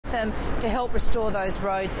them to help restore those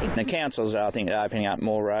roads. The councils, I think, are opening up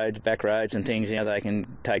more roads, back roads and things. You know, they can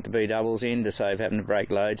take the B-doubles in to save having to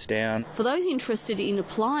break loads down. For those interested in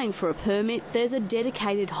applying for a permit, there's a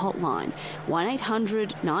dedicated hotline,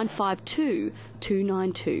 1800 952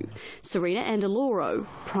 292. Serena Andaloro,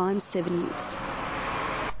 PRIME7 News.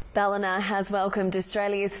 Ballina has welcomed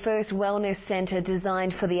Australia's first wellness centre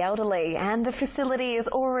designed for the elderly, and the facility is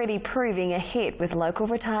already proving a hit with local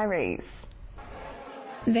retirees.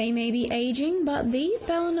 They may be ageing, but these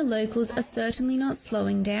Ballina locals are certainly not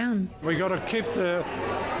slowing down. We've got to keep the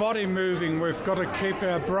body moving, we've got to keep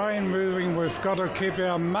our brain moving, we've got to keep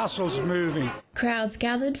our muscles moving. Crowds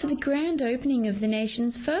gathered for the grand opening of the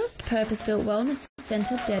nation's first purpose-built wellness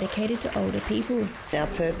centre dedicated to older people. Our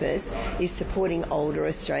purpose is supporting older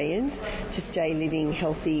Australians to stay living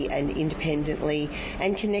healthy and independently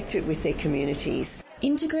and connected with their communities.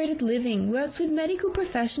 Integrated Living works with medical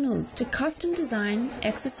professionals to custom design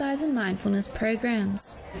exercise and mindfulness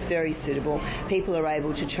programs. It's very suitable. People are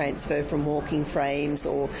able to transfer from walking frames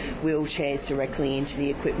or wheelchairs directly into the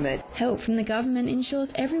equipment. Help from the government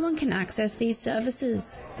ensures everyone can access these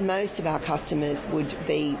services. Most of our customers would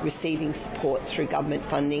be receiving support through government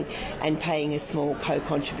funding and paying a small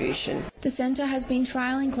co-contribution. The centre has been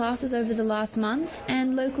trialling classes over the last month,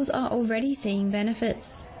 and locals are already seeing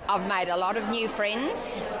benefits. I've made a lot of new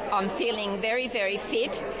friends. I'm feeling very, very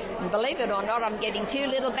fit. And believe it or not, I'm getting 2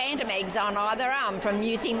 little bandamegs on either arm from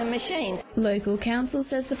using the machines. Local council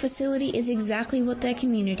says the facility is exactly what their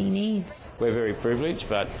community needs. We're very privileged,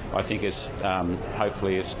 but I think it's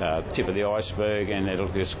hopefully it's the tip of the iceberg, and it'll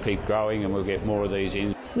just keep growing and we'll get more of these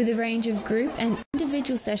in. With a range of group and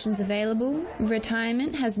individual sessions available,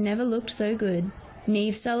 retirement has never looked so good.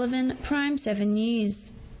 Neve Sullivan, PRIME7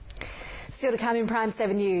 News. Still to come in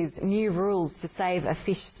PRIME7 News, new rules to save a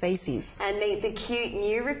fish species. And meet the cute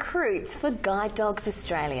new recruits for Guide Dogs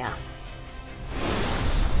Australia.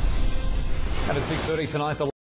 And at 6:30 tonight, the